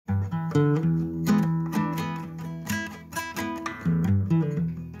It's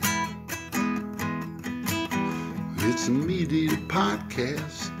a MeatEater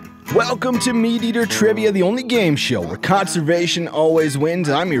podcast. Welcome to MeatEater Trivia, the only game show where conservation always wins.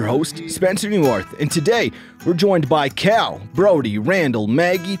 I'm your host, Spencer Newworth, and today we're joined by Cal, Brody, Randall,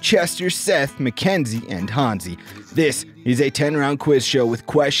 Maggie, Chester, Seth, Mackenzie, and Hansi. This is a 10-round quiz show with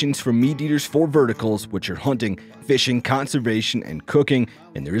questions from MeatEater's 4 verticals, which are hunting, fishing, conservation, and cooking,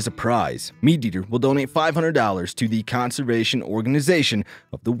 and there is a prize. MeatEater will donate $500 to the conservation organization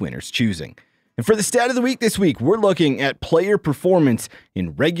of the winner's choosing. And for the stat of the week this week, we're looking at player performance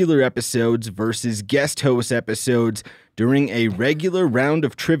in regular episodes versus guest host episodes during a regular round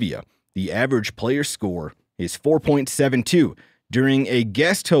of trivia. The average player score is 4.72. During a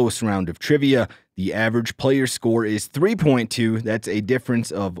guest host round of trivia, the average player score is 3.2. That's a difference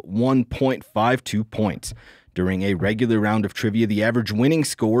of 1.52 points. During a regular round of trivia, the average winning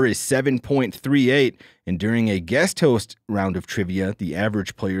score is 7.38, and during a guest host round of trivia, the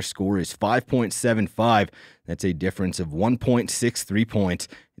average player score is 5.75. That's a difference of 1.63 points.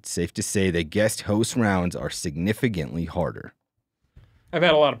 It's safe to say that guest host rounds are significantly harder. I've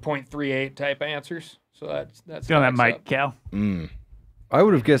had a lot of .38 type answers, so that's Get on that mic, Cal. I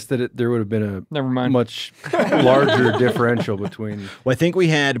would have guessed that there would have been Never mind. much larger differential between. Well, I think we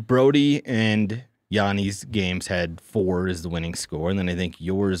had Brody and Yanni's games had 4 as the winning score, and then I think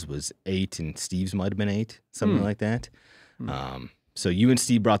yours was 8, and Steve's might have been 8, something like that. So you and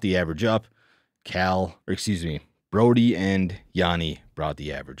Steve brought the average up. Brody and Yanni brought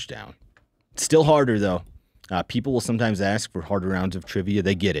the average down. It's still harder, though. People will sometimes ask for harder rounds of trivia.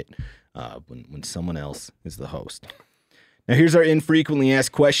 They get it when someone else is the host. Now, here's our infrequently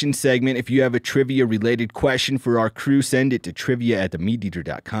asked questions segment. If you have a trivia-related question for our crew, send it to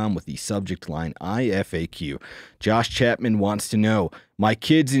trivia@themeateater.com with the subject line IFAQ. Josh Chapman wants to know, my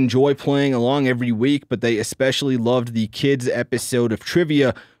kids enjoy playing along every week, but they especially loved the kids episode of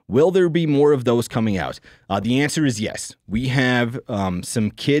trivia. Will there be more of those coming out? The answer is yes. We have some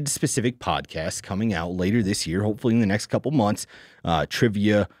kids-specific podcasts coming out later this year, hopefully in the next couple months.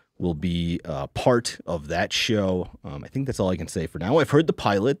 Trivia will be part of that show. I think that's all I can say for now. I've heard the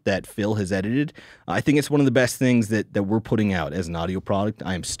pilot that Phil has edited. I think it's one of the best things that we're putting out as an audio product.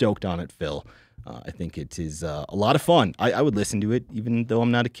 I am stoked on it, Phil. I think it is a lot of fun. I would listen to it, even though I'm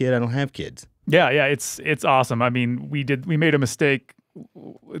not a kid. I don't have kids. Yeah, it's awesome. I mean, we made a mistake.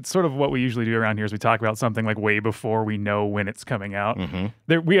 It's sort of what we usually do around here is we talk about something like way before we know when it's coming out.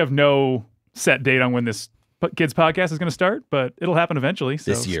 We have no set date on when this kids podcast is going to start, but it'll happen eventually. So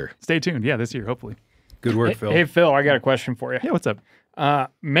this year. Stay tuned. Yeah, this year, hopefully. Good work, Phil. Hey, Phil, I got a question for you. Yeah, what's up?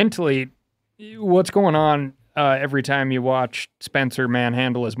 Mentally, what's going on every time you watch Spencer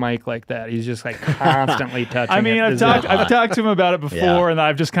manhandle his mic like that? He's just like constantly touching I mean, it. I've talked to him about it before, Yeah. and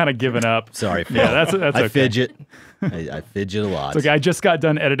I've just kind of given up. Sorry, Phil. Yeah, that's okay. I fidget. I fidget a lot. It's okay. I just got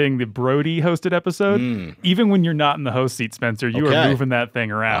done editing the Brody hosted episode. Even when you're not in the host seat, Spencer, you are moving that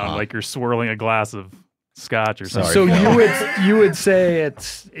thing around like you're swirling a glass of scotch or something. So you would say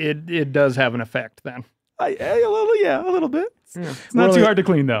it does have an effect then? A little bit. It's not too hard to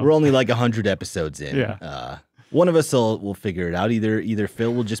clean though. We're only like 100 episodes in. Yeah. One of us will figure it out. Either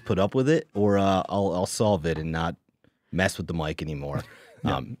Phil will just put up with it, or I'll solve it and not mess with the mic anymore.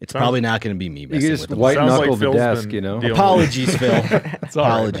 It's probably not going to be me You messing can with just the white mic. knuckle the desk, you know. Apologies, Phil.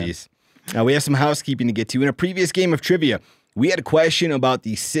 Apologies. Now, we have some housekeeping to get to. In a previous game of trivia, we had a question about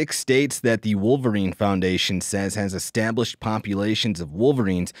the 6 states that the Wolverine Foundation says has established populations of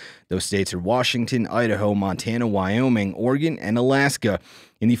wolverines. Those states are Washington, Idaho, Montana, Wyoming, Oregon, and Alaska.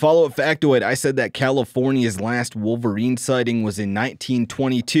 In the follow-up factoid, I said that California's last wolverine sighting was in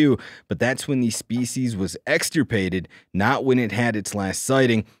 1922, but that's when the species was extirpated, not when it had its last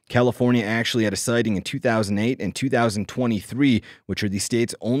sighting. California actually had a sighting in 2008 and 2023, which are the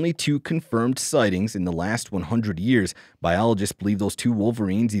state's only 2 confirmed sightings in the last 100 years. Biologists believe those 2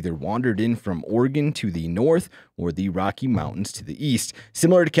 wolverines either wandered in from Oregon to the north or the Rocky Mountains to the east.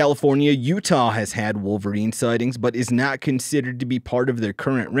 Similar to California, Utah has had wolverine sightings, but is not considered to be part of their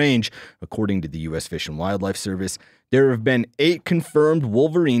current range, according to the U.S. Fish and Wildlife Service. There have been 8 confirmed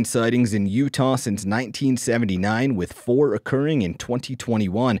wolverine sightings in Utah since 1979, with 4 occurring in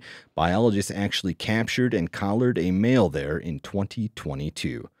 2021. Biologists actually captured and collared a male there in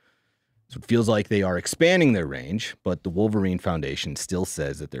 2022. So it feels like they are expanding their range, but the Wolverine Foundation still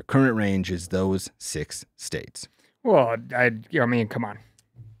says that their current range is those 6 states. Well, I mean, come on.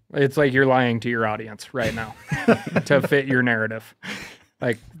 It's like you're lying to your audience right now to fit your narrative.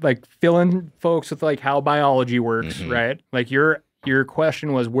 Like filling folks with like how biology works, right? Like your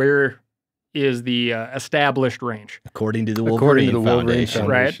question was where is the established range. According to the Wolverine Foundation.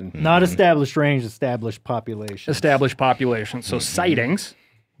 Right. Not established range, established population. Established population. So sightings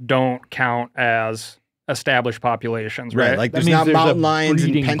don't count as established populations, right? Like That there's means not there's a mountain lions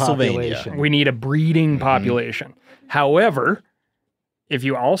in breeding Pennsylvania. population. We need a breeding population. However, if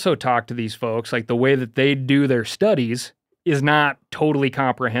you also talk to these folks, like the way that they do their studies is not totally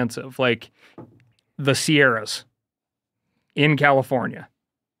comprehensive. Like the Sierras in California,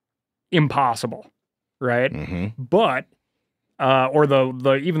 impossible, right? But or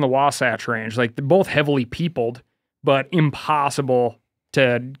the even the Wasatch Range, like they're both heavily peopled, but impossible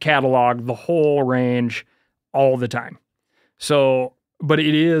to catalog the whole range all the time. So, but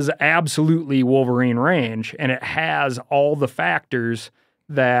it is absolutely Wolverine range, and it has all the factors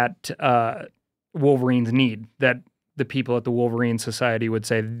that Wolverines need, that the people at the Wolverine Society would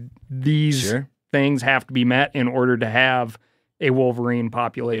say these things have to be met in order to have a Wolverine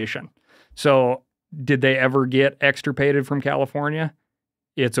population. So did they ever get extirpated from California?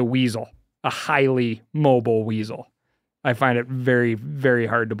 It's a weasel, a highly mobile weasel. I find it very, very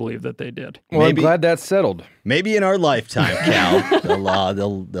hard to believe that they did. Well, I'm glad that's settled. Maybe in our lifetime, Cal,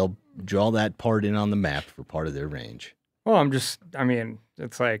 they'll draw that part in on the map for part of their range. Well,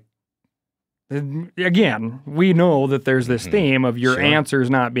 it's like, again, we know that there's this theme of your answers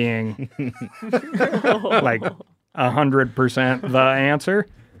not being like 100% the answer.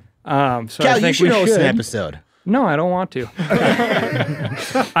 So Cal, I think you should host an episode. No, I don't want to.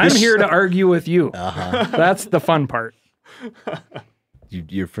 I'm here to argue with you. That's the fun part.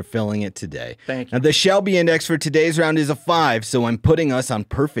 You're fulfilling it today. Thank you. Now, the Shelby Index for today's round is a 5, so I'm putting us on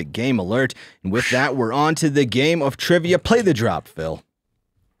perfect game alert. And with that, we're on to the game of trivia. Play the drop, Phil.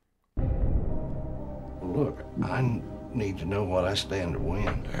 Look, I need to know what I stand to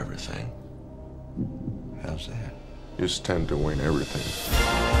win. Everything. How's that? You stand to win everything.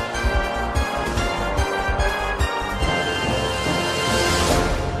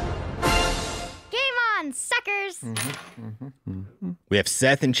 Suckers. We have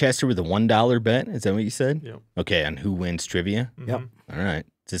Seth and Chester with a $1 bet. Is that what you said? Yep. Okay, on who wins trivia? Yep. All right.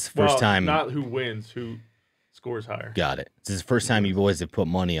 Is this the first time? Not who wins, who scores higher. Got it. This is the first time you boys have put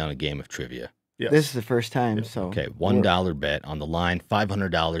money on a game of trivia. Yes. This is the first time, so. Okay, $1 bet on the line,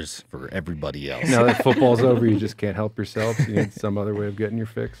 $500 for everybody else. Now that football's over, you just can't help yourself. You need some other way of getting your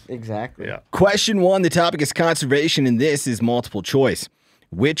fix. Exactly. Yeah. Question 1, the topic is conservation, and this is multiple choice.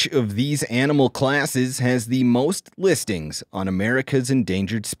 Which of these animal classes has the most listings on America's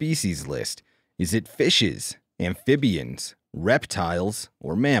endangered species list? Is it fishes, amphibians, reptiles,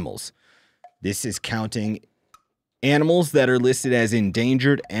 or mammals? This is counting animals that are listed as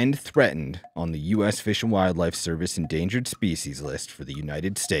endangered and threatened on the U.S. Fish and Wildlife Service endangered species list for the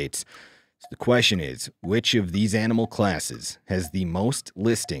United States. So the question is, which of these animal classes has the most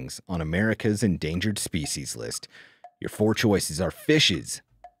listings on America's endangered species list? Your 4 choices are fishes,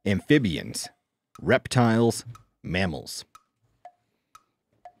 amphibians, reptiles, mammals.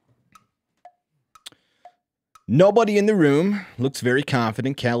 Nobody in the room looks very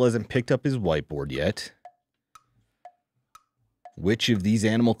confident. Cal hasn't picked up his whiteboard yet. Which of these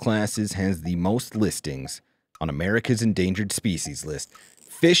animal classes has the most listings on America's endangered species list?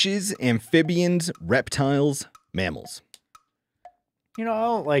 Fishes, amphibians, reptiles, mammals. You know, I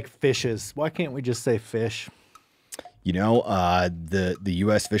don't like fishes. Why can't we just say fish? You know, the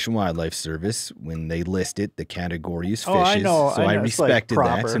U.S. Fish and Wildlife Service, when they listed the category is fishes, I know, so I it's like respected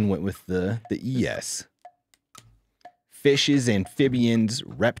that proper. and went with the ES. Fishes, amphibians,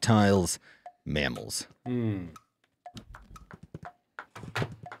 reptiles, mammals. I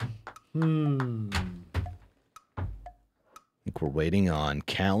think we're waiting on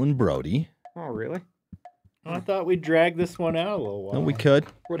Cal and Brody. Oh, really? I thought we'd drag this one out a little while. No, we could.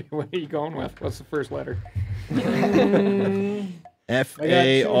 What are you going with? What's the first letter?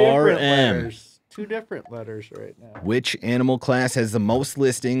 F-A-R-M. Two different letters right now. Which animal class has the most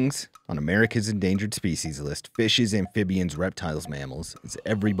listings on America's endangered species list? Fishes, amphibians, reptiles, mammals. Is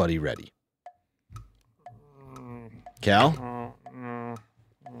everybody ready? Cal?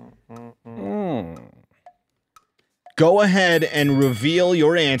 Go ahead and reveal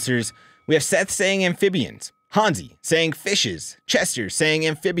your answers. We have Seth saying amphibians, Hansi saying fishes, Chester saying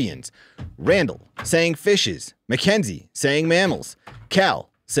amphibians, Randall saying fishes, Mackenzie saying mammals, Cal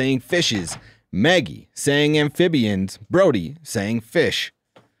saying fishes, Maggie saying amphibians, Brody saying fish.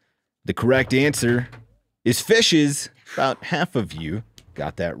 The correct answer is fishes. About half of you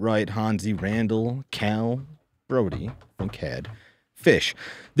got that right. Hansi, Randall, Cal, Brody, and Cad. fish.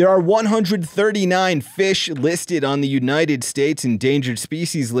 There are 139 fish listed on the United States endangered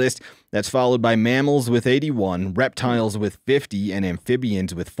species list. That's followed by mammals with 81, reptiles with 50, and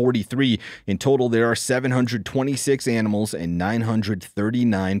amphibians with 43. In total, there are 726 animals and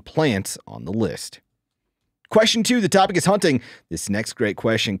 939 plants on the list. Question 2, the topic is hunting. This next great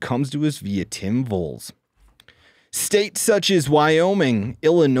question comes to us via Tim Voles. States such as Wyoming,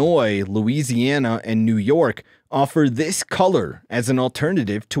 Illinois, Louisiana, and New York offer this color as an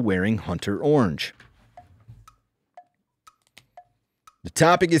alternative to wearing hunter orange. The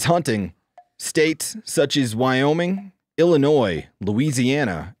topic is hunting. States such as Wyoming, Illinois,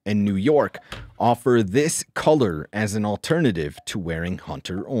 Louisiana, and New York offer this color as an alternative to wearing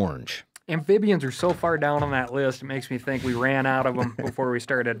hunter orange. Amphibians are so far down on that list, it makes me think we ran out of them before we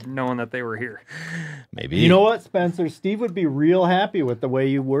started knowing that they were here. Maybe. You know what, Spencer? Steve would be real happy with the way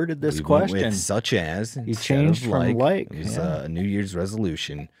you worded this question. Went with such as. He changed from like. It was a New Year's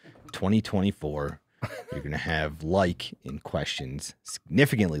resolution, 2024. You're going to have like in questions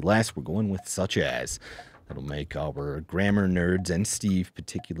significantly less. We're going with such as. That'll make our grammar nerds and Steve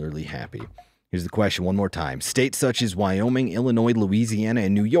particularly happy. Here's the question one more time. States such as Wyoming, Illinois, Louisiana,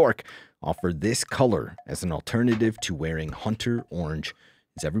 and New York offer this color as an alternative to wearing hunter orange.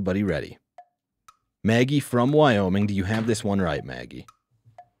 Is everybody ready? Maggie from Wyoming, do you have this one right, Maggie?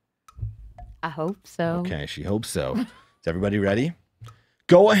 I hope so. Okay, she hopes so. Is everybody ready?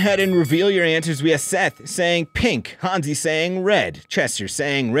 Go ahead and reveal your answers. We have Seth saying pink, Hansi saying red, Chester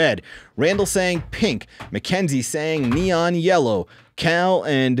saying red, Randall saying pink, Mackenzie saying neon yellow, Cal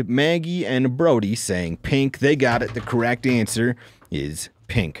and Maggie and Brody saying pink. They got it. The correct answer is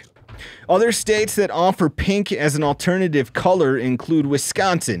pink. Other states that offer pink as an alternative color include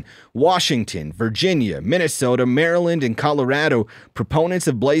Wisconsin, Washington, Virginia, Minnesota, Maryland, and Colorado. Proponents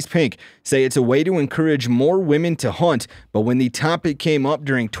of Blaze Pink say it's a way to encourage more women to hunt, but when the topic came up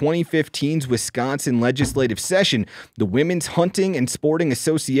during 2015's Wisconsin legislative session, the Women's Hunting and Sporting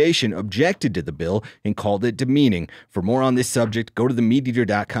Association objected to the bill and called it demeaning. For more on this subject, go to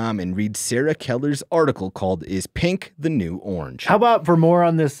themeateater.com and read Sarah Keller's article called Is Pink the New Orange? How about for more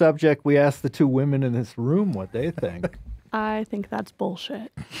on this subject, we asked the two women in this room what they think. I think that's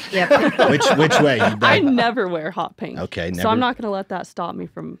bullshit. Yep. Which way? I never wear hot pink. Okay, never. So I'm not going to let that stop me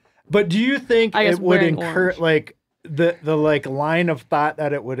from. But do you think I guess it would wearing encourage, orange. like the like line of thought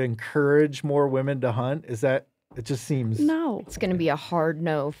that it would encourage more women to hunt? Is that it? Just seems No. It's going to be a hard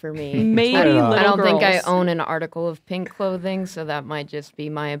no for me. Maybe Right on. little I don't think I girls. own an article of pink clothing, so that might just be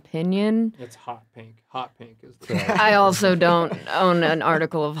my opinion. It's hot pink. Hot pink is the I also don't own an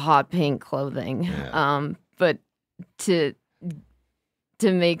article of hot pink clothing. But to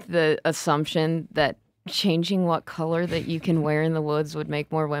make the assumption that changing what color that you can wear in the woods would make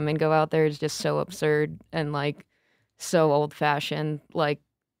more women go out there is just so absurd and like so old fashioned. Like,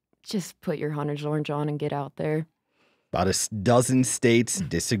 just put your hunter's orange on and get out there. About a dozen states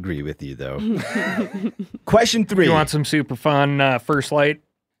disagree with you, though. Question 3. You want some super fun first light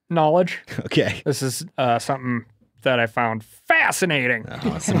knowledge? Okay. This is something that I found fascinating.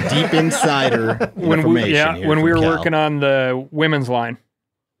 Some deep insider when information here when from we were Cal. working on the women's line.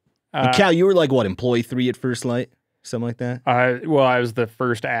 And Cal, you were like, what, employee 3 at First Light? Something like that? I was the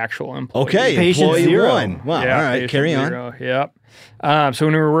first actual employee. Okay, Patient employee zero. 1. Wow, Yeah, all right, patient carry on. zero. Yep. So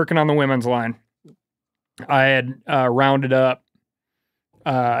when we were working on the women's line, I had rounded up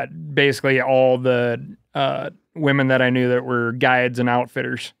basically all the women that I knew that were guides and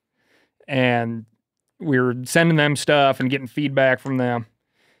outfitters. And we were sending them stuff and getting feedback from them.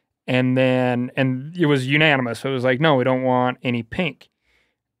 And it was unanimous. So it was like, no, we don't want any pink.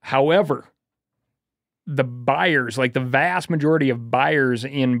 However, the buyers, like the vast majority of buyers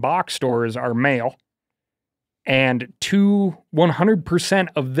in box stores are male. And 100%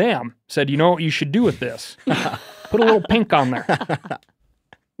 of them said, you know what you should do with this? Put a little pink on there.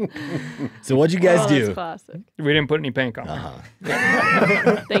 So what'd you guys do? That's classic. We didn't put any pink on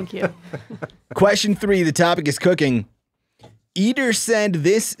Thank you. Question 3, the topic is cooking. Eater said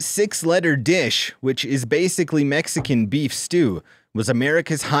this 6-letter dish, which is basically Mexican beef stew, was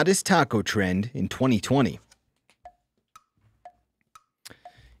America's hottest taco trend in 2020.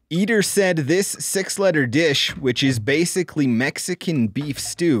 Eater said this 6-letter dish, which is basically Mexican beef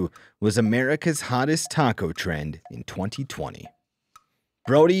stew, was America's hottest taco trend in 2020.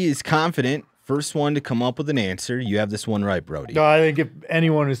 Brody is confident. First one to come up with an answer. You have this one right, Brody. No, I think if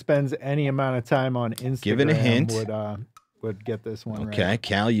anyone who spends any amount of time on Instagram Give it a hint. would get this one right. Okay,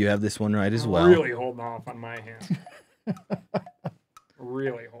 Cal, you have this one right as well. Really holding off on my hand.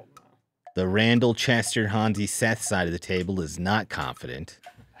 Really holding off. The Randall, Chester, Hansi, Seth side of the table is not confident.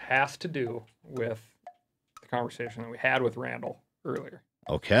 Has to do with the conversation that we had with Randall earlier.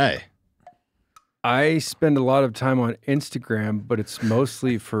 Okay. I spend a lot of time on Instagram, but it's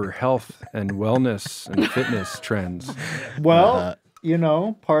mostly for health and wellness and fitness trends. Well, you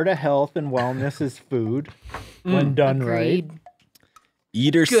know, part of health and wellness is food when done Agreed. right.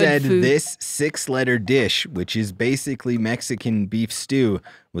 Eater Good said food. this 6-letter dish, which is basically Mexican beef stew,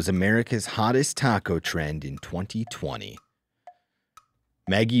 was America's hottest taco trend in 2020.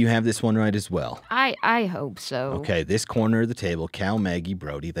 Maggie, you have this one right as well. I hope so. Okay, this corner of the table, Cal, Maggie,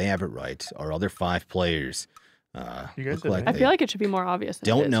 Brody, they have it right. Our other 5 players You guys look did like it. I they feel like it should be more obvious. Than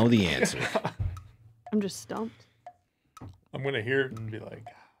it don't is. know the answer. I'm just stumped. I'm gonna hear it and be like,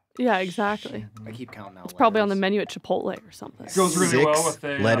 Yeah, exactly. I keep counting out. It's probably on the menu at Chipotle or something. Goes really well with the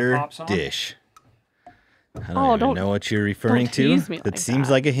 6-letter pop song. dish. I Oh, don't even don't- know what you're referring don't to. tease me That like seems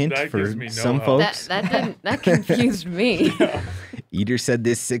that. like a hint That for gives me no some hope. folks. That confused me. Eater said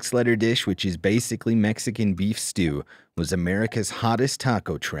this 6-letter dish, which is basically Mexican beef stew, was America's hottest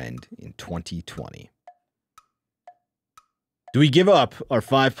taco trend in 2020. Do we give up our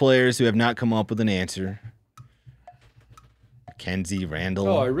 5 players who have not come up with an answer? Mackenzie, Randall.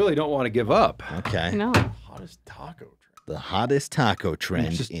 Oh, I really don't want to give up. Okay. No. hottest taco trend. The hottest taco trend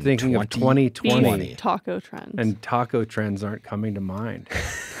I'm just in thinking of 2020. Beef taco trends. And taco trends aren't coming to mind.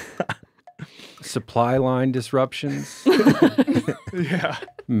 Supply line disruptions, Yeah.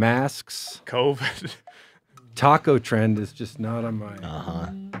 masks. COVID. Taco trend is just not on my. Uh-huh.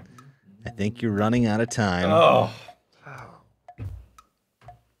 I think you're running out of time. Oh.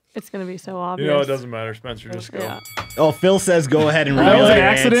 It's gonna be so obvious. You know, it doesn't matter, Spencer. Just go. Yeah. Oh, Phil says go ahead and That reveal was an your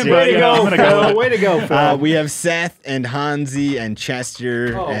accident, answer. but Way to you know, I'm go, gonna go with Phil. it. Way to go, Phil. We have Seth and Hansi and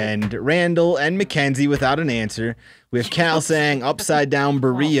Chester and Randall and Mackenzie without an answer. We have Cal saying upside down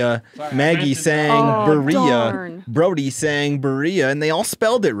Berea, Maggie saying Oh, Berea, darn. Brody saying Berea, and they all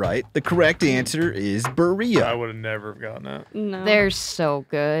spelled it right. The correct answer is I Berea. would have never have gotten that. No. They're so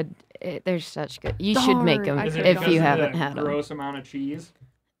good. They're such good. You should make them Darn, I Is it could've if because you of haven't the had them. gross amount of cheese?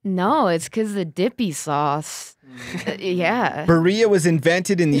 No, it's because the dippy sauce. Yeah. Berea was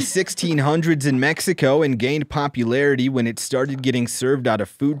invented in the 1600s in Mexico and gained popularity when it started getting served out of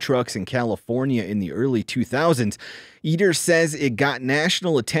food trucks in California in the early 2000s. Eater says it got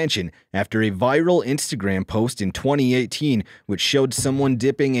national attention after a viral Instagram post in 2018, which showed someone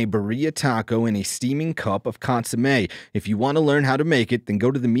dipping a Berea taco in a steaming cup of consomme. If you want to learn how to make it, then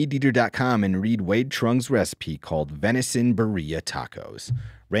go to themeateater.com and read Wade Trung's recipe called Venison Berea Tacos.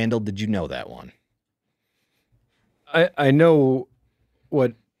 Randall, did you know that one? I know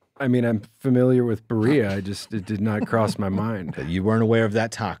what. I mean, I'm familiar with Berea. It did not cross my mind. But you weren't aware of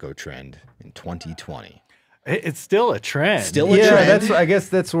that taco trend in 2020. It's still a trend. Still a Yeah, trend. I guess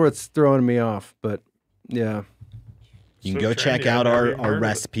that's where it's throwing me off. But yeah, You can So go trendy, check I've out never our even heard of it.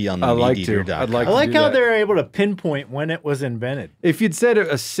 recipe on the I'd like to. MeatEater.com. I'd like I like to do how that. they're able to pinpoint when it was invented. If you'd said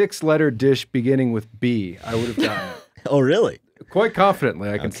a 6-letter dish beginning with B, I would have gotten it. Oh, really? Quite confidently,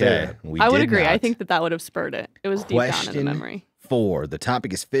 I can say Okay. that. We I would did agree. I not. think that would have spurred it. It was deep down in the Question memory. 4. The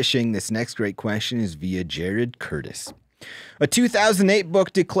topic is fishing. This next great question is via Jared Curtis. A 2008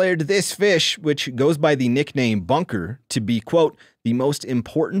 book declared this fish, which goes by the nickname bunker, to be, quote, the most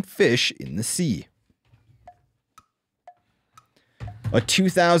important fish in the sea. A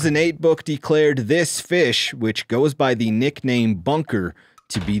 2008 book declared this fish, which goes by the nickname bunker,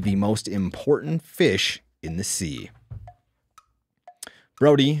 to be the most important fish in the sea.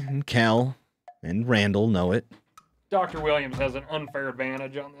 Brody and Cal and Randall know it. Dr. Williams has an unfair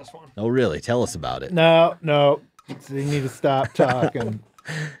advantage on this one. Oh, really? Tell us about it. No. You need to stop talking.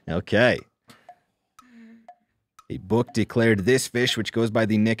 Okay. A book declared this fish, which goes by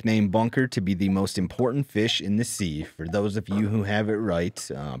the nickname bunker, to be the most important fish in the sea. For those of you who have it right,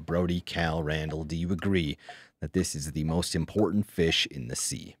 Brody, Cal, Randall, do you agree that this is the most important fish in the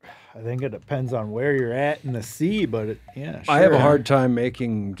sea? I think it depends on where you're at in the sea, but yeah, sure. I have a hard time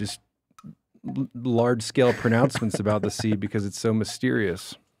making just large-scale pronouncements about the sea because it's so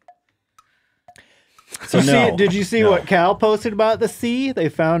mysterious. So Did you see what Cal posted about the sea? They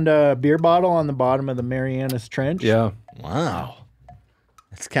found a beer bottle on the bottom of the Marianas Trench. Yeah. Wow.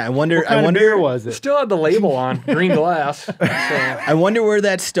 That's kind. I wonder. What kind of beer was it? Still had the label on, green glass. So, I wonder where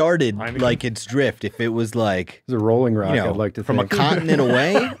that started. Like its drift. If it was like It's a rolling rock, you know, I'd like to from think. a continent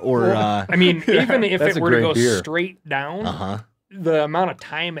away, or I mean, even if That's it a were to great go beer. straight down, uh-huh. the amount of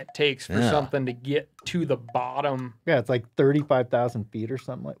time it takes for Yeah. something to get to the bottom. Yeah, it's like 35,000 feet or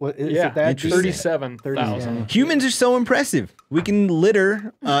something. Like what is Yeah, it that deep? 37,000. Humans are so impressive. We can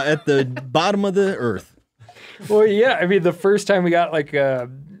litter at the bottom of the earth. Well, yeah. I mean, the first time we got like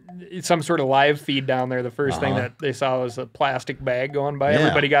some sort of live feed down there. The first thing that they saw was a plastic bag going by. Yeah.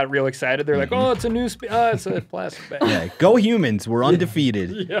 Everybody got real excited. They're like, "Oh, it's a new it's a plastic bag." Yeah, go humans. We're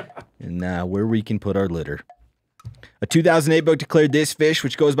undefeated. Yeah. And where we can put our litter. A 2008 book declared this fish,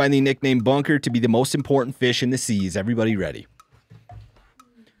 which goes by the nickname bunker, to be the most important fish in the seas. Everybody ready?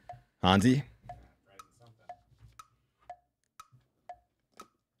 Hansi?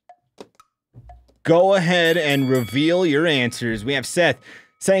 Go ahead and reveal your answers. We have Seth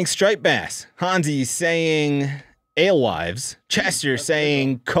saying striped bass, Hansi saying alewives, Chester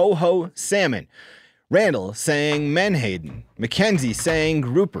saying coho salmon, Randall saying menhaden, Mackenzie saying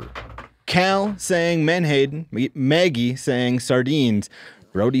grouper, Cal saying menhaden, Maggie saying sardines,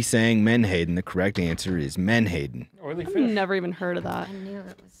 Brody saying menhaden. The correct answer is menhaden. Oily I've fish. never even heard of that. I knew it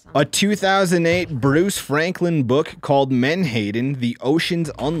was something. A 2008 Bruce Franklin book called Menhaden, the Ocean's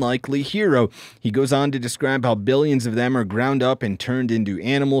Unlikely Hero. He goes on to describe how billions of them are ground up and turned into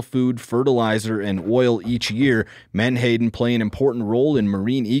animal food, fertilizer, and oil each year. Menhaden play an important role in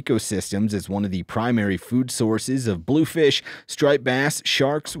marine ecosystems as one of the primary food sources of bluefish, striped bass,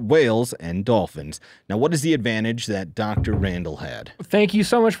 sharks, whales, and dolphins. Now, what is the advantage that Dr. Randall had? Thank you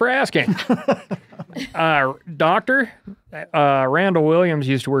so much for asking. Doctor Randall Williams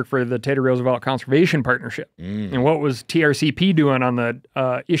used to work for the Teddy Roosevelt Conservation Partnership. And what was TRCP doing on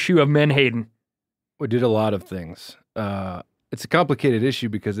the issue of menhaden? We did a lot of things. It's a complicated issue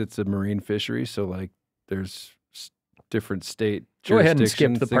because it's a marine fishery, so like there's different state Go ahead and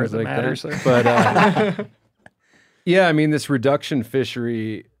skip jurisdictions, the part things that like matters that. there. But yeah, I mean, this reduction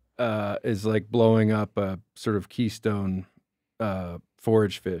fishery is like blowing up a sort of keystone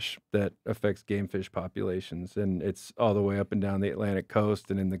forage fish that affects game fish populations, and it's all the way up and down the Atlantic coast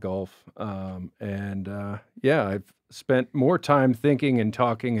and in the Gulf. Yeah, I've spent more time thinking and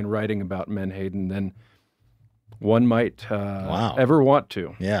talking and writing about menhaden than one might ever want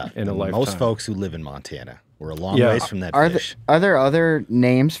to. Yeah, in a lifetime. Most folks who live in Montana. We're a long ways from that Are fish. are there other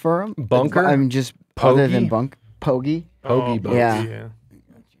names for them? Bunker? I mean, just other than Pogie? Pogie. Yeah.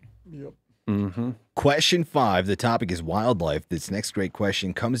 Mm-hmm. Question 5. The topic is wildlife. This next great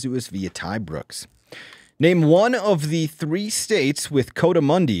question comes to us via Ty Brooks. Name one of the 3 states with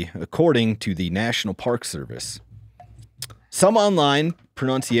coatimundi, according to the National Park Service. Some online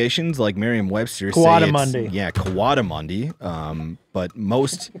pronunciations, like Merriam-Webster, say Coatimundi. Coatimundi. But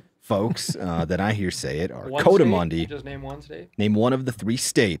most folks that I hear say it are One coatimundi. state? Just name one state. Name one of the 3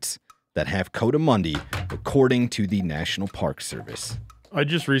 states that have coatimundi, according to the National Park Service. I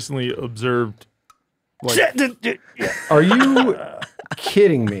just recently observed. Are you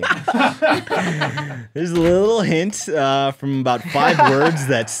kidding me? There's a little hint from about 5 words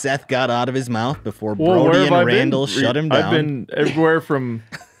that Seth got out of his mouth before Brody and Randall shut him down. I've been everywhere from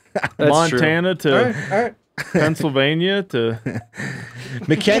Montana to Pennsylvania to.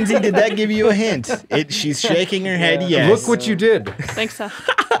 Mackenzie, did that give you a hint? She's shaking her head yes. Look what you did. Thanks, Seth.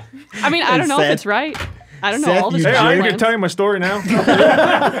 I mean, I don't know if it's right. I don't know Seth, all this. Hey, I ain't gonna tell you my story now.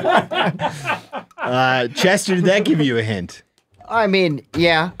 Chester, did that give you a hint? I mean,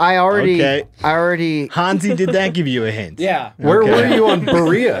 yeah, I already. Hansi, did that give you a hint? Yeah. Where were you on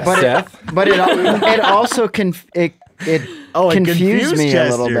Berea, Seth? But it also confused me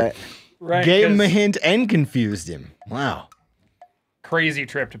Chester. a little bit. Right. Gave him a hint and confused him. Wow. Crazy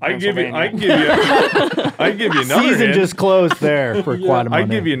trip to I can Pennsylvania. give you another Season hint. just closed there for Quantum. I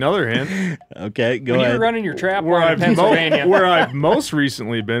can give you another hint. Okay, go When ahead. you're running your trap Where line in Pennsylvania. where I've most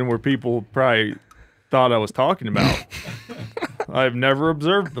recently been, where people probably thought I was talking about. I've never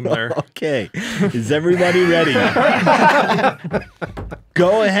observed them there. Okay. Is everybody ready?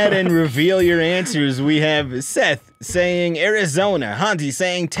 Go ahead and reveal your answers. We have Seth saying Arizona, Hansi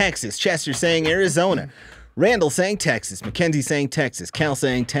saying Texas, Chester saying Arizona, Randall saying Texas, Mackenzie saying Texas, Cal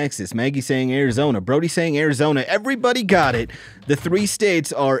saying Texas, Maggie saying Arizona, Brody saying Arizona. Everybody got it. The 3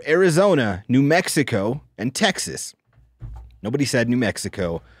 states are Arizona, New Mexico, and Texas. Nobody said New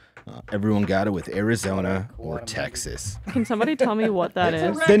Mexico. Everyone got it with Arizona or Texas. Can somebody tell me what that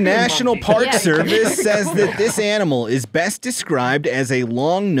is? The National Park Yeah. Service says that this animal is best described as a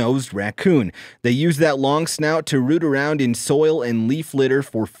long-nosed raccoon. They use that long snout to root around in soil and leaf litter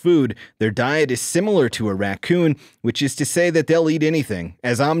for food. Their diet is similar to a raccoon, which is to say that they'll eat anything.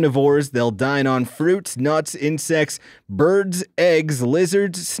 As omnivores, they'll dine on fruits, nuts, insects, birds, eggs,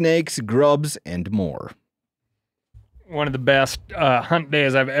 lizards, snakes, grubs, and more. One of the best hunt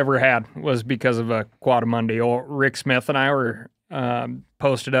days I've ever had was because of a coatimundi. Old Rick Smith and I were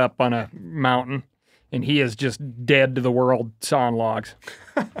posted up on a mountain, and he is just dead to the world sawing logs.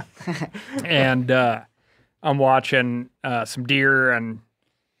 And I'm watching some deer and,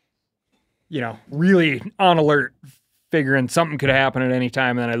 really on alert figuring something could happen at any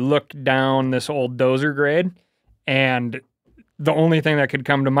time. And then I looked down this old dozer grade, and the only thing that could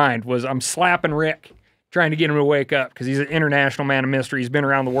come to mind was I'm slapping Rick, trying to get him to wake up because he's an international man of mystery. He's been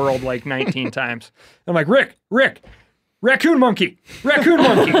around the world like 19 times. I'm like, Rick, raccoon monkey.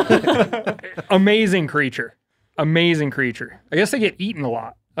 Amazing creature. I guess they get eaten a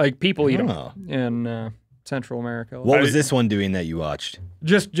lot. Like people eat them in Central America. What was this one doing that you watched?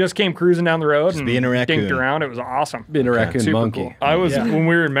 Just came cruising down the road and being a raccoon. dinked around. It was awesome. Being a raccoon Super monkey. cool. I was when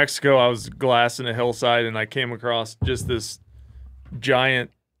we were in Mexico. I was glassing a hillside, and I came across just this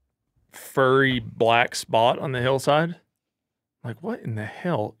giant, furry black spot on the hillside. Like, what in the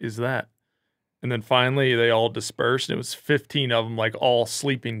hell is that? And then finally, they all dispersed. And it was 15 of them, like all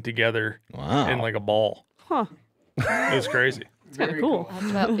sleeping together in like a ball. Huh. It was crazy. It's kind of cool.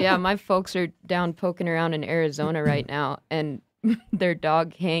 Yeah, my folks are down poking around in Arizona right now, and their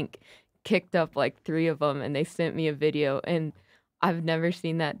dog Hank kicked up like 3 of them, and they sent me a video, and I've never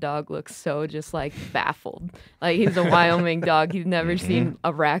seen that dog look so just like baffled. Like he's a Wyoming dog. He's never seen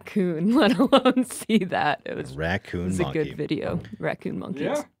a raccoon, let alone see that. It was raccoon. It was monkey. a good video. Raccoon monkeys.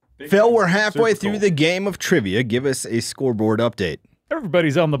 Yeah. Phil, we're halfway through the game of trivia. Give us a scoreboard update.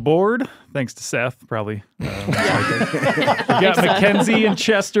 Everybody's on the board, thanks to Seth, probably. We got Mackenzie and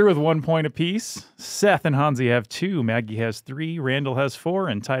Chester with 1 point apiece. Seth and Hansi have 2. Maggie has 3. Randall has 4.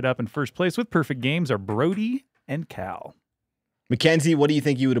 And tied up in first place with perfect games are Brody and Cal. Mackenzie, what do you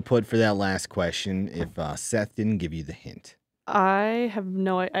think you would have put for that last question if Seth didn't give you the hint? I had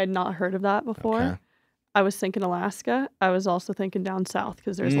not heard of that before. Okay. I was thinking Alaska. I was also thinking down south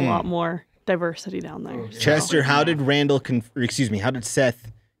because there's a lot more diversity down there. Chester, how did how did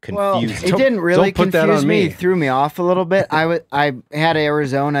Seth confuse it didn't really confuse me. It threw me off a little bit. I had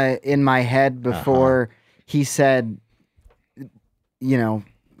Arizona in my head before he said,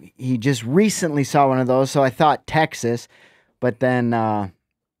 he just recently saw one of those, so I thought Texas, but then,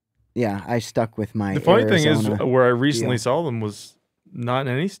 I stuck with my The funny thing is, Arizona where I recently deal. saw them was not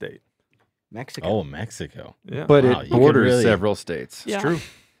in any state. Mexico. Oh, Mexico. Yeah. But Wow, it you could borders really- several states. Yeah. It's true.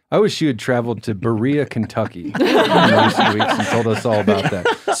 I wish you had traveled to Berea, Kentucky in recent weeks and told us all about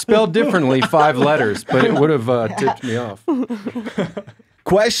that. Spelled differently, 5 letters, but it would have tipped me off.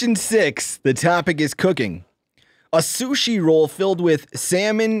 Question 6. The topic is cooking. A sushi roll filled with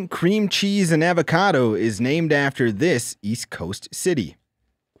salmon, cream cheese, and avocado is named after this East Coast city.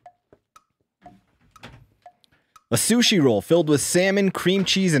 A sushi roll filled with salmon, cream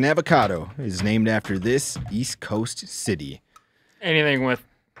cheese, and avocado is named after this East Coast city. Anything with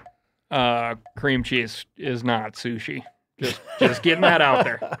cream cheese is not sushi. Just getting that out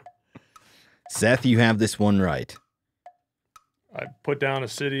there. Seth, you have this one right. I put down a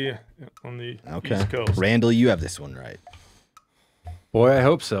city on the Okay. East Coast. Randall, you have this one right. Boy, I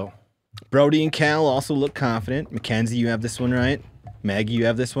hope so. Brody and Cal also look confident. Mackenzie, you have this one right. Maggie, you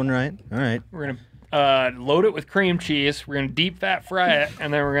have this one right. All right. We're going to load it with cream cheese. We're going to deep fat fry it,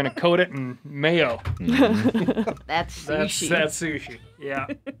 and then we're going to coat it in mayo. That's sushi. That's sushi. Yeah.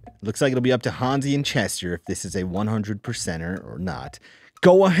 Looks like it'll be up to Hansi and Chester if this is a 100%er or not.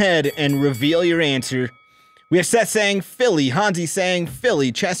 Go ahead and reveal your answer. We have Seth saying Philly, Hansi saying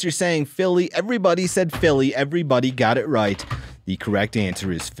Philly, Chester saying Philly. Everybody said Philly. Everybody got it right. The correct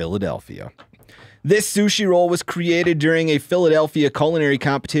answer is Philadelphia. This sushi roll was created during a Philadelphia culinary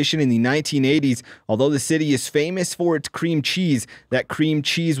competition in the 1980s. Although the city is famous for its cream cheese, that cream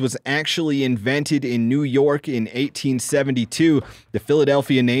cheese was actually invented in New York in 1872. The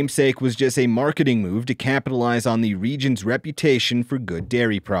Philadelphia namesake was just a marketing move to capitalize on the region's reputation for good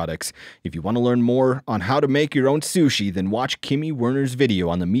dairy products. If you want to learn more on how to make your own sushi, then watch Kimmy Werner's video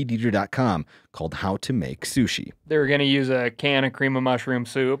on the MeatEater.com called How to Make Sushi. They were going to use a can of cream of mushroom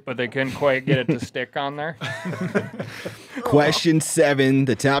soup, but they couldn't quite get it to stick on there. Question 7.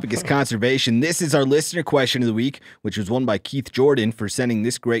 The topic is conservation. This is our listener question of the week, which was won by Keith Jordan for sending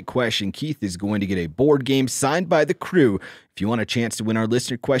this great question. Keith is going to get a board game signed by the crew. If you want a chance to win our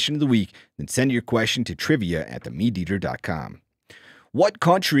listener question of the week, then send your question to trivia@themeateater.com. What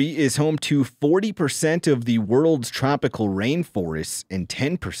country is home to 40% of the world's tropical rainforests and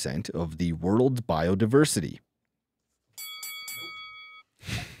 10% of the world's biodiversity?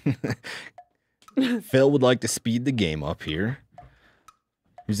 Phil would like to speed the game up here.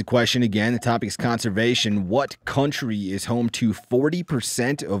 Here's the question again. The topic is conservation. What country is home to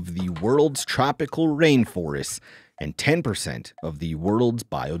 40% of the world's tropical rainforests and 10% of the world's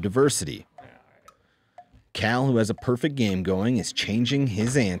biodiversity? Cal, who has a perfect game going, is changing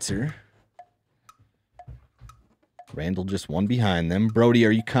his answer. Randall just one behind them. Brody,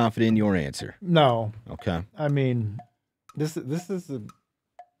 are you confident in your answer? No. Okay. I mean, this is a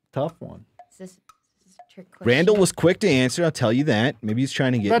tough one. Is this Trick question. Randall was quick to answer. I'll tell you that. Maybe he's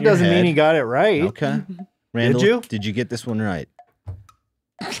trying to get That in your doesn't mean head. he got it right. Okay. Randall, you? did you get this one right?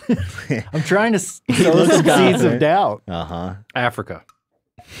 I'm trying to sow looks some seeds confident. of doubt. Uh-huh. Africa.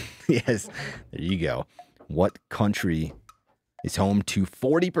 Yes. There you go. What country is home to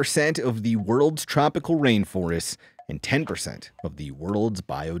 40% of the world's tropical rainforests and 10% of the world's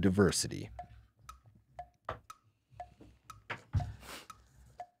biodiversity?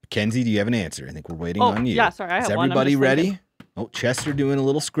 Mackenzie, do you have an answer? I think we're waiting on you. Yeah, sorry. I Is have one. I'm everybody just ready? thinking. Oh, Chester doing a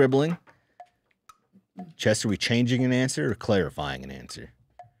little scribbling. Chester, we changing an answer or clarifying an answer?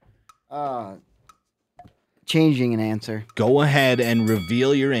 Changing an answer. Go ahead and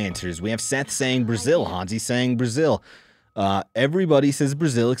reveal your answers. We have Seth saying Brazil. Hansi saying Brazil. Everybody says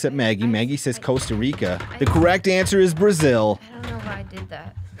Brazil except Maggie. Maggie says Costa Rica. The correct answer is Brazil. I don't know why I did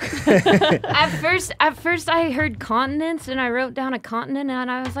that. At first I heard continents and I wrote down a continent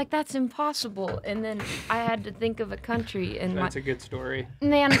and I was like, that's impossible. And then I had to think of a country and That's a good story.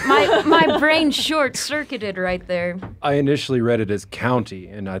 man, my brain short circuited right there. I initially read it as county,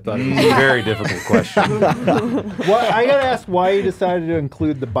 and I thought it was a very difficult question. Well, I gotta ask why you decided to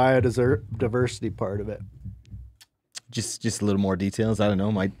include the biodiversity part of it. Just a little more details. I don't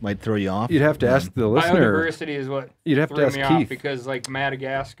know. Might throw you off. You'd have to ask the listener. Biodiversity is what You'd have to threw ask me off Keith. because like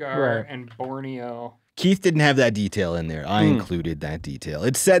Madagascar Right. and Borneo. Keith didn't have that detail in there. I included that detail.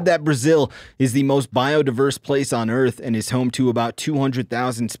 It said that Brazil is the most biodiverse place on Earth and is home to about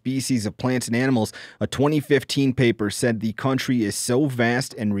 200,000 species of plants and animals. A 2015 paper said the country is so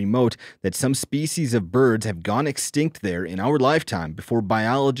vast and remote that some species of birds have gone extinct there in our lifetime before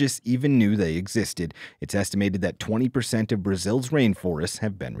biologists even knew they existed. It's estimated that 20% of Brazil's rainforests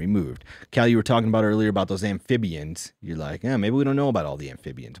have been removed. Cal, you were talking about earlier about those amphibians. You're like, maybe we don't know about all the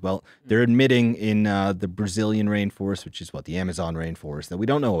amphibians. Well, they're admitting in the Brazilian rainforest, which is the Amazon rainforest, that we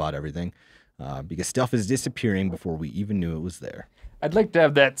don't know about everything because stuff is disappearing before we even knew it was there. I'd like to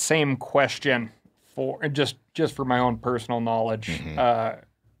have that same question for just for my own personal knowledge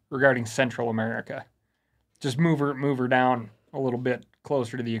regarding Central America. Just move her down a little bit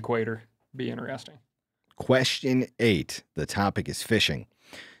closer to the equator. Be interesting. Question 8. The topic is fishing.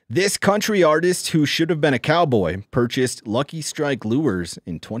 This country artist who should have been a cowboy purchased Lucky Strike lures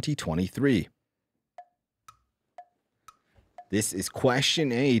in 2023. This is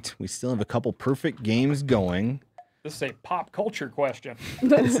question 8. We still have a couple perfect games going. This is a pop culture question.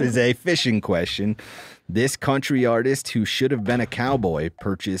 This is a fishing question. This country artist who should have been a cowboy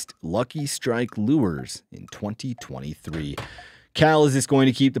purchased Lucky Strike lures in 2023. Cal, is this going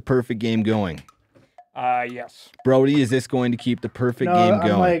to keep the perfect game going? Yes. Brody, is this going to keep the perfect game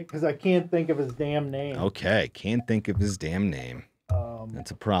going? I'm like, because I can't think of his damn name. Okay, can't think of his damn name.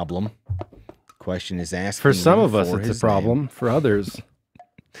 That's a problem. Question is asked For some of us, it's a problem. For others,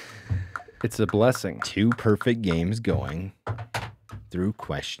 it's a blessing. 2 perfect games going through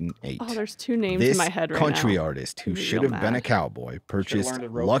question 8. Oh, there's 2 names This in my head right country now. artist who I'm should real have been a mad. cowboy purchased learned to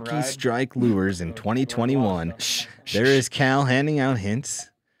rope and Lucky ride. Strike lures in 2021. There is Cal handing out hints,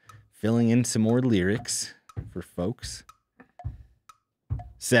 filling in some more lyrics for folks.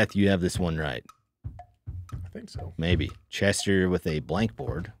 Seth, you have this one right. I think so. Maybe. Chester with a blank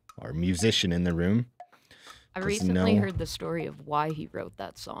board, our musician in the room. I Doesn't recently know. heard the story of why he wrote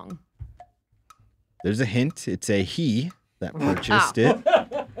that song. There's a hint. It's a he that purchased it.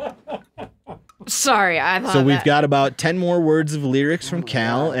 Sorry, I thought So we've that- got about 10 more words of lyrics from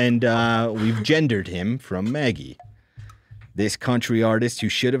Cal, and we've gendered him from Maggie. This country artist who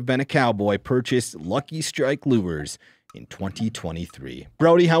should have been a cowboy purchased Lucky Strike lures in 2023.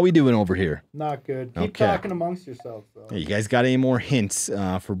 Brody, how we doing over here? Not good. Keep Okay. talking amongst yourselves, though. Hey, you guys got any more hints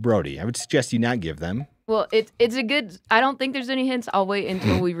for Brody? I would suggest you not give them. Well, it's a good. I don't think there's any hints. I'll wait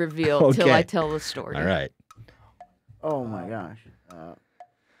until we reveal till Okay. I tell the story. All right. Oh my gosh.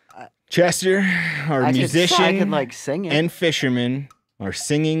 Chester, our I could musician like sing it. and fisherman, our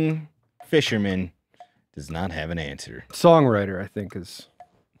singing fisherman, does not have an answer. Songwriter, I think, is.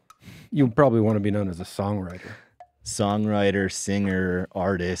 You probably want to be known as a songwriter. Songwriter, singer,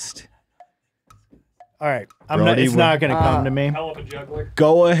 artist. All right. Brody, It's not going to come to me. Hell of a juggler.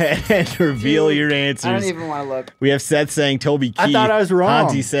 Go ahead and reveal Dude, your I answers. don't even want to look. We have Seth saying Toby Keith. I thought I was wrong.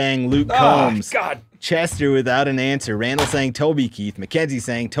 Hansi saying Luke Combs. Chester without an answer. Randall saying Toby Keith. Mackenzie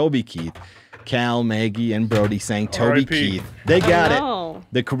saying Toby Keith. Cal, Maggie, and Brody saying Toby R.I.P. Keith. They got no. it.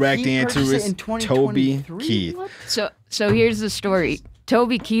 The correct He answer purchased it was in Toby 2023? Keith. So here's the story.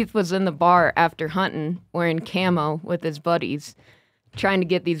 Toby Keith was in the bar after hunting, wearing camo with his buddies, trying to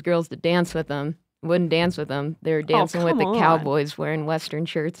get these girls to dance with him. Wouldn't dance with them. They were dancing with the come on. cowboys, wearing Western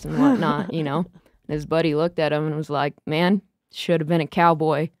shirts and whatnot, you know. And his buddy looked at him and was like, "Man, should have been a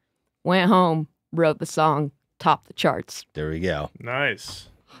cowboy." Went home, wrote the song, topped the charts. There we go. Nice.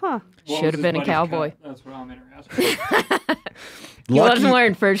 Huh. Should have been a cowboy. That's what I'm interested. He wasn't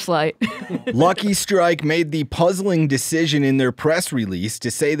wearing First Light. Lucky Strike made the puzzling decision in their press release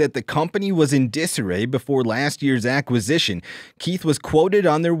to say that the company was in disarray before last year's acquisition. Keith was quoted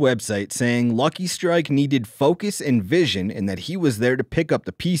on their website saying Lucky Strike needed focus and vision and that he was there to pick up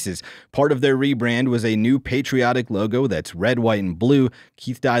the pieces. Part of their rebrand was a new patriotic logo that's red, white, and blue.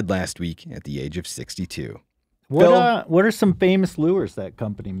 Keith died last week at the age of 62. What are some famous lures that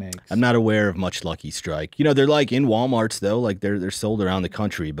company makes? I'm not aware of much Lucky Strike. You know, they're like in Walmarts though, like they're sold around the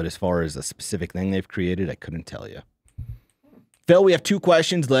country, but as far as a specific thing they've created, I couldn't tell you. Phil, we have 2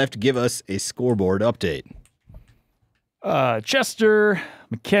 questions left. Give us a scoreboard update. Chester,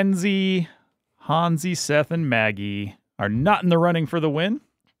 Mackenzie, Hansi, Seth, and Maggie are not in the running for the win.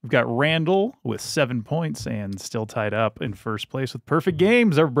 We've got Randall with 7 points and still tied up in first place with perfect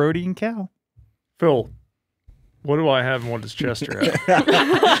games are Brody and Cal. Phil, what do I have and what does Chester have?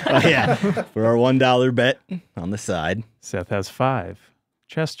 Oh, yeah. For our $1 bet on the side. Seth has 5.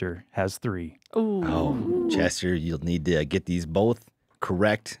 Chester has 3. Ooh. Oh, Chester, you'll need to get these both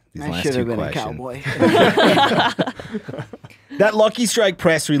correct. These I last should 2 have been questions. a cowboy. That Lucky Strike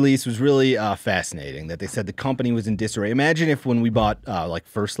press release was really fascinating, that they said the company was in disarray. Imagine if when we bought like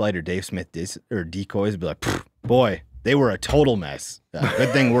First Light or Dave Smith or decoys, it'd be like, boy, they were a total mess.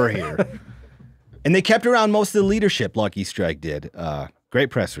 Good thing we're here. And they kept around most of the leadership, Lucky Strike did. Great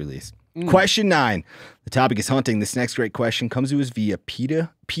press release. Question 9. The topic is hunting. This next great question comes to us via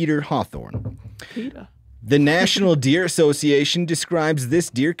Peter Hawthorne. Peter. The National Deer Association describes this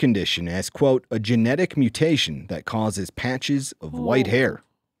deer condition as, quote, a genetic mutation that causes patches of white hair.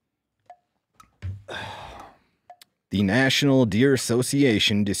 The National Deer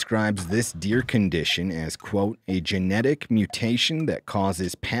Association describes this deer condition as, quote, a genetic mutation that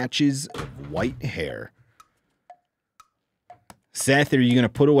causes patches of white hair. Seth, are you going to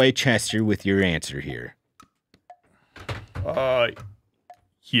put away Chester with your answer here?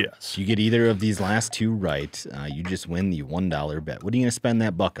 Yes. You get either of these last 2 right, you just win the $1 bet. What are you going to spend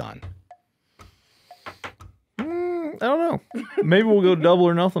that buck on? I don't know. Maybe we'll go double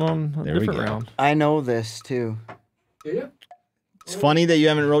or nothing on a different round. I know this too. It's funny that you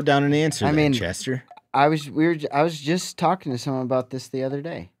haven't wrote down an answer. I mean, Chester. I was just talking to someone about this the other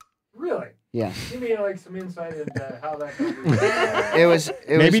day. Really? Yeah. Give me like some insight into how that goes. It was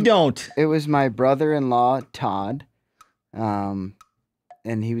Maybe don't. It was my brother-in-law Todd, and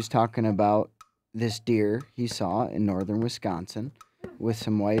he was talking about this deer he saw in northern Wisconsin with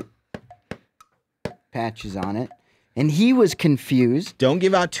some white patches on it, and he was confused. Don't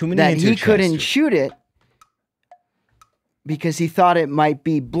give out too many that hints, he couldn't Chester. shoot it because he thought it might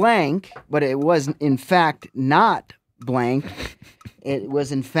be blank, but it was in fact not blank. It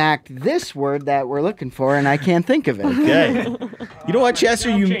was in fact this word that we're looking for, and I can't think of it. Okay. You know what,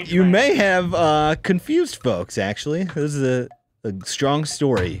 Chester? You may have confused folks, actually. This is a strong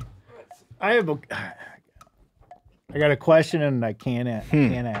story. I got a question and I can't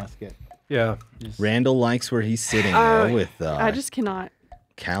ask it. Yeah. Randall likes where he's sitting though, with I just cannot.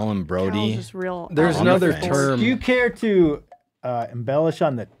 Cal and Brody. Cal's just real. There's on another the fence. term. Do you care to embellish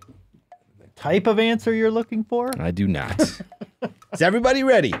on the type of answer you're looking for? I do not. Is everybody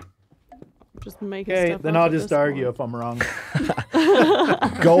ready? Just making Okay, stuff then up I'll at just this argue point. if I'm wrong.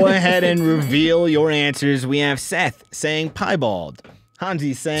 Go ahead and reveal your answers. We have Seth saying piebald,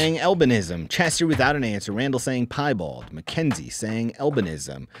 Hansi saying albinism, Chester without an answer, Randall saying piebald, Mackenzie saying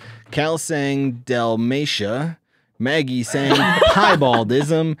albinism, Cal saying Dalmatia, Maggie saying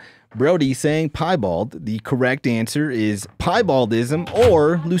piebaldism, Brody saying piebald. The correct answer is piebaldism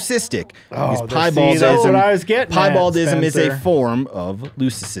or leucistic. Oh, Because that's what I was getting at, piebaldism is a Spencer. form of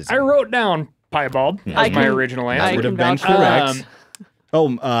leucism. I wrote down piebald as my original That answer. would have been correct.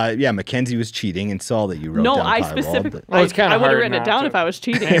 Yeah, Mackenzie was cheating and saw that you wrote No, down I piebald. specifically. Well, it's kinda I would have hard written it not down to. if I was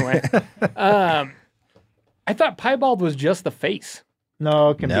cheating. Anyway, I thought piebald was just the face. No,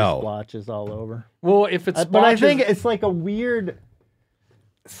 it can No. be splotches all over. Well, if it's But I splotches- think it's like a weird.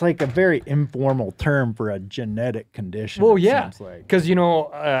 It's like a very informal term for a genetic condition. well, it yeah, seems like. because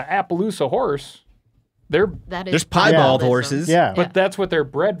Appaloosa horse, they're There's piebald horses. Yeah. but that's what they're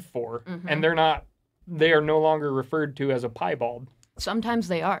bred for, Mhm. and they're not. They are no longer referred to as a piebald. Sometimes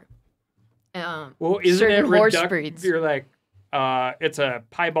they are. Well, isn't certain it horse reduc- breeds. You're like, it's a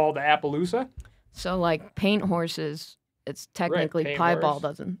piebald Appaloosa. So like paint horses, it's technically paint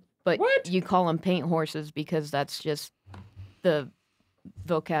piebaldism, but What? you call them paint horses because that's just the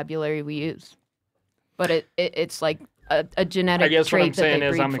vocabulary we use. But it's like a genetic I guess what trait I'm saying that they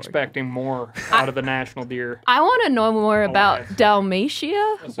is breed I'm for. expecting more out of the national deer. I want to know more about Alliance.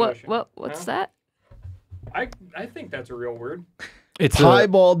 Dalmatia. Association. What's that? I think that's a real word. It's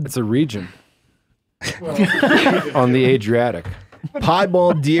Piebald. It's a region on the Adriatic.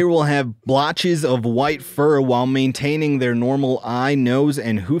 Piebald deer will have blotches of white fur while maintaining their normal eye, nose,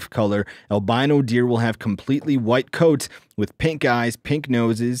 and hoof color. Albino deer will have completely white coats with pink eyes, pink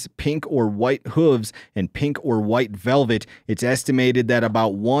noses, pink or white hooves, and pink or white velvet. It's estimated that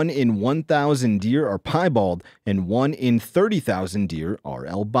about 1 in 1,000 deer are piebald and 1 in 30,000 deer are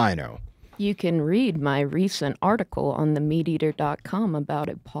albino. You can read my recent article on the MeatEater.com about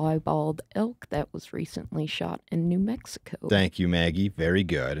a piebald elk that was recently shot in New Mexico. Thank you, Maggie. Very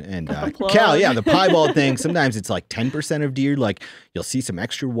good. And Plug. Cal, yeah, the piebald thing, sometimes it's like 10% of deer. Like you'll see some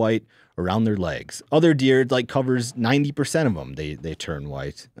extra white around their legs. Other deer, like covers 90% of them. They turn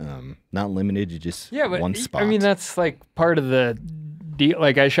white. Not limited to just one spot. I mean, that's like part of the deal.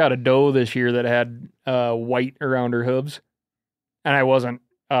 Like I shot a doe this year that had white around her hooves, and I wasn't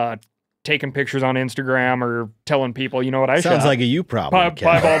taking pictures on Instagram or telling people, you know what I shot. Sounds like a you problem.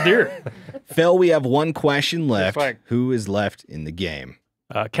 Piebald deer. Phil, we have one question left. Who is left in the game?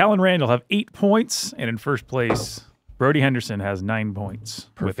 Cal and Randall have 8 points, and in first place, Brody Henderson has 9 points.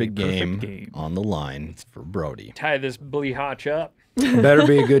 Perfect game on the line for Brody. Tie this Blee Hotch up. Better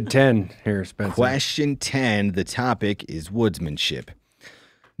be a good 10 here, Spencer. Question 10. The topic is woodsmanship.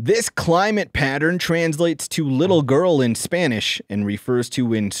 This climate pattern translates to little girl in Spanish and refers to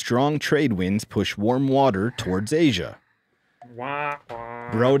when strong trade winds push warm water towards Asia.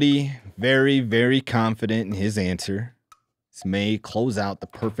 Brody, very, very confident in his answer. This may close out the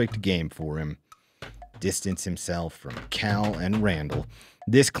perfect game for him. Distance himself from Cal and Randall.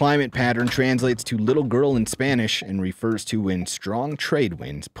 This climate pattern translates to little girl in Spanish and refers to when strong trade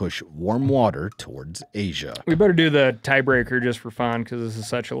winds push warm water towards Asia. We better do the tiebreaker just for fun because this is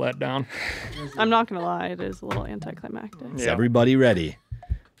such a letdown. I'm not going to lie. It is a little anticlimactic. Is everybody ready?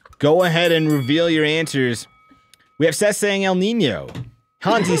 Go ahead and reveal your answers. We have Seth saying El Nino.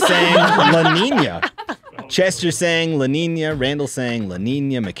 Hansi saying La Nina. Chester saying La Nina, Randall saying La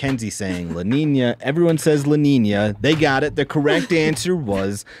Nina, Mackenzie saying La Nina. Everyone says La Nina. They got it. The correct answer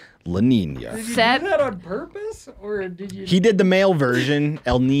was La Nina. Did you do that on purpose, or did you? He did the male version,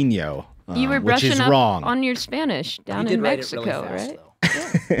 El Nino, You were which is brushing up wrong. on your Spanish down did in write it really Mexico, fast, right?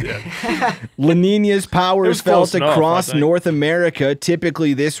 La Nina's power It is was felt close enough, I across think. North America.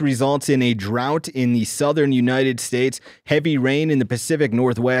 Typically, this results in a drought in the southern United States, heavy rain in the Pacific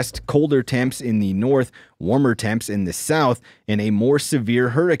Northwest, colder temps in the north, warmer temps in the south, and a more severe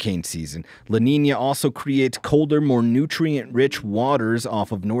hurricane season. La Nina also creates colder, more nutrient-rich waters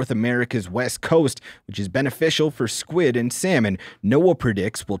off of North America's west coast, which is beneficial for squid and salmon. NOAA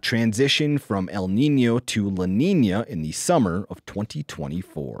predicts will transition from El Nino to La Nina in the summer of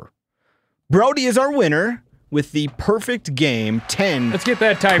 2024. Brody is our winner with the perfect game, 10 Let's get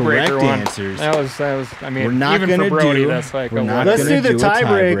that tiebreaker correct one. answers. That was. I mean, We're not even gonna for Brody, do- that's like we're a not one. Let's gonna do the do a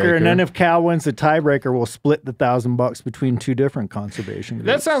tiebreaker, and then tiebreaker. if Cal wins the tiebreaker, we'll split the $1,000 between 2 different conservation groups.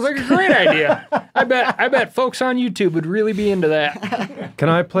 That sounds like a great idea. I bet folks on YouTube would really be into that. Can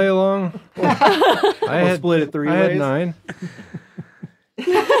I play along? I split it 3 I had ways. 9.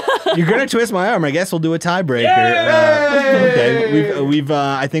 You're gonna twist my arm. I guess we'll do a tiebreaker. Okay,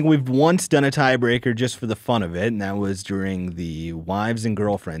 I think we've once done a tiebreaker just for the fun of it, and that was during the Wives and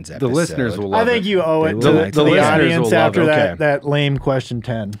Girlfriends episode. The listeners will love I think it. you owe They it will to like the it. The listeners audience will love after it. that, Okay. that lame question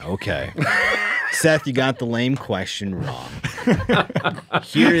 10. Okay. Seth, you got the lame question wrong.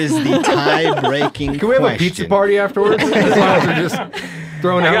 Here is the tie-breaking Can we have question. a pizza party afterwards? As long as we're just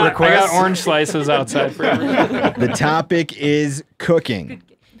throwing out I requests. got orange slices outside for everyone. The topic is cooking.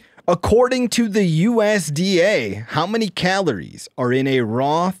 According to the USDA, how many calories are in a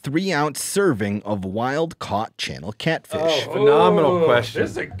raw 3-ounce serving of wild-caught channel catfish? Phenomenal question.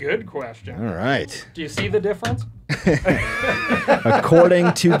 This is a good question. All right. Do you see the difference?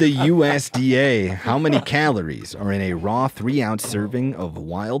 According to the USDA, how many calories are in a raw 3-ounce serving of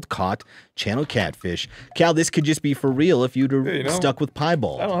wild-caught channel catfish? Cal, this could just be for real if you'd you know, stuck with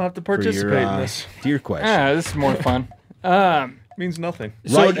piebald. I don't have to for participate your, in this. Deer question. This is more fun. Means nothing.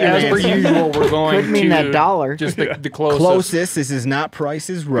 So Right as per answer. usual, we're going Could mean to that dollar. just the closest. Closest. This is not Price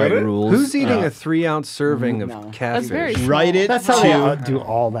is Right rules. Who's eating a 3-ounce serving of No. catfish? very small. Write it That's how to. they do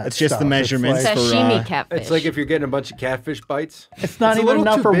all that. It's just the stuff. measurements It's, for, Sashimi catfish. It's like if you're getting a bunch of catfish bites. it's not It's a even little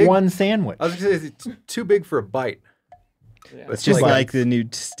enough too for big. one sandwich. I was going to say it's too big for a bite. It's just like the new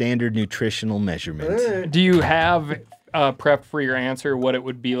standard nutritional measurement. Do you have prepped for your answer what it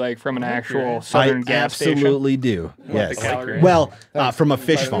would be like from an actual I Southern gas station? absolutely do. Yes. calories? Well, from a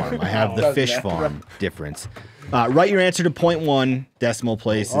fish farm. I have the fish farm difference. Write your answer to 0.1 decimal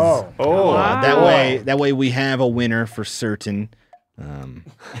places. Oh. That way we have a winner for certain.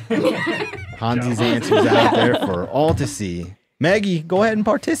 Hansi's answer's out there for all to see. Maggie, go ahead and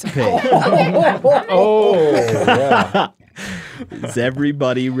participate. Oh, yeah. Is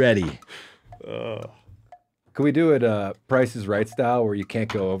everybody ready? Can we do it Price is Right style where you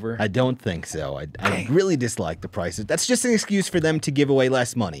can't go over? I don't think so. I really dislike the prices. That's just an excuse for them to give away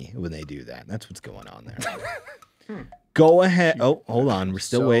less money when they do that. That's what's going on there. Go ahead. Oh, hold on. We're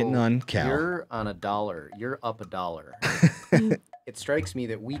still waiting on Cal. You're on $1. You're up $1. It strikes me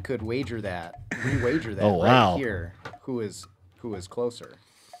that we could wager that. We wager that right here. Who is closer?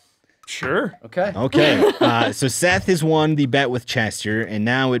 Sure. Okay. Okay. So Seth has won the bet with Chester, and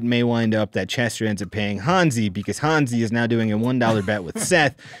now it may wind up that Chester ends up paying Hansi because Hansi is now doing a $1 bet with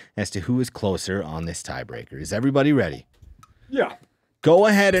Seth as to who is closer on this tiebreaker. Is everybody ready? Yeah. Go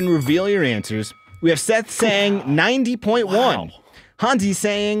ahead and reveal your answers. We have Seth saying 90.1. Wow. Hansi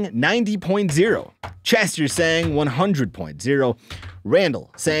saying 90.0. Chester saying 100.0.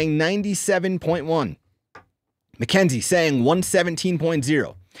 Randall saying 97.1. Mackenzie saying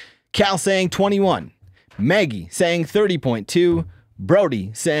 117.0. Cal saying 21. Maggie saying 30.2.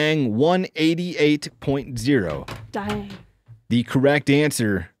 Brody saying 188.0. Dang. The correct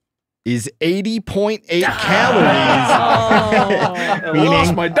answer is 80.8 calories.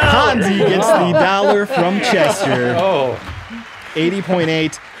 Meaning Hansi gets the dollar from Chester.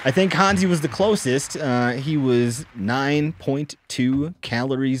 80.8. I think Hansi was the closest. He was 9.2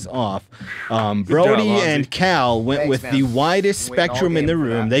 calories off. Brody and Cal went with the widest spectrum in the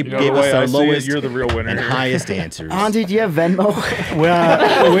room. They gave us our lowest You're the real winner and highest answers. Hansi, do you have Venmo?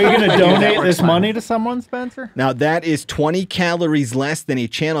 Well, are we going to donate this money to someone, Spencer? Now, that is 20 calories less than a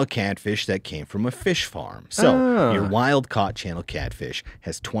channel catfish that came from a fish farm. So, your wild-caught channel catfish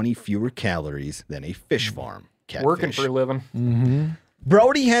has 20 fewer calories than a fish farm catfish. Working for a living. Mm-hmm.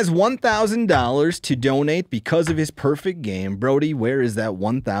 Brody has $1,000 to donate because of his perfect game. Brody, where is that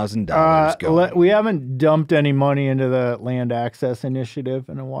 $1,000 going? We haven't dumped any money into the land access initiative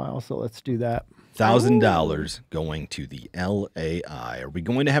in a while, so let's do that. $1,000 going to the LAI. Are we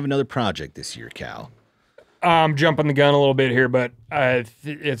going to have another project this year, Cal? I'm jumping the gun a little bit here, but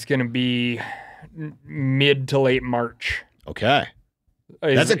it's going to be mid to late March. Okay.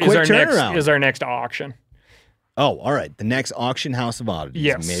 That's a quick turnaround. Is our next auction. Oh, all right. The next Auction House of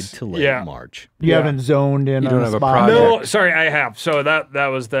Oddities, mid to late March. You haven't zoned in. You don't have a spot. project. No, sorry, I have. So that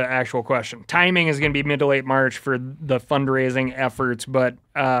was the actual question. Timing is going to be mid to late March for the fundraising efforts, but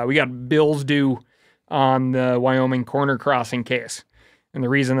we got bills due on the Wyoming corner crossing case. And the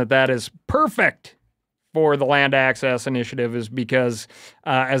reason that is perfect for the land access initiative is because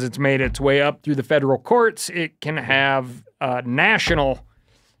as it's made its way up through the federal courts, it can have national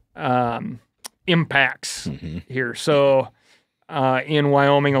impacts here. So in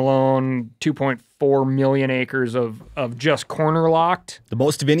Wyoming alone, 2.4 million acres of just corner locked. The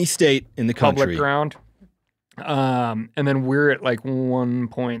most of any state in the country. Public ground. And then we're at like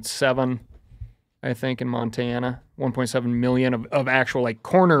 1.7, I think, in Montana. 1.7 million of actual like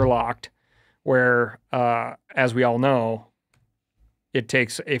corner locked, where, as we all know, it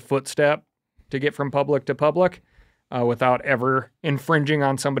takes a footstep to get from public to public. Without ever infringing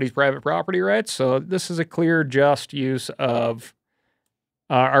on somebody's private property rights. So this is a clear, just use of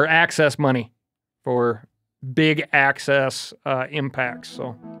our access money for big access impacts.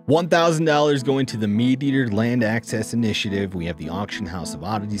 So $1,000 going to the MeatEater Land Access Initiative. We have the Auction House of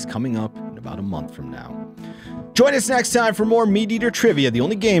Oddities coming up in about a month from now. Join us next time for more MeatEater Trivia, the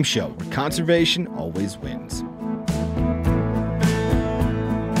only game show where conservation always wins.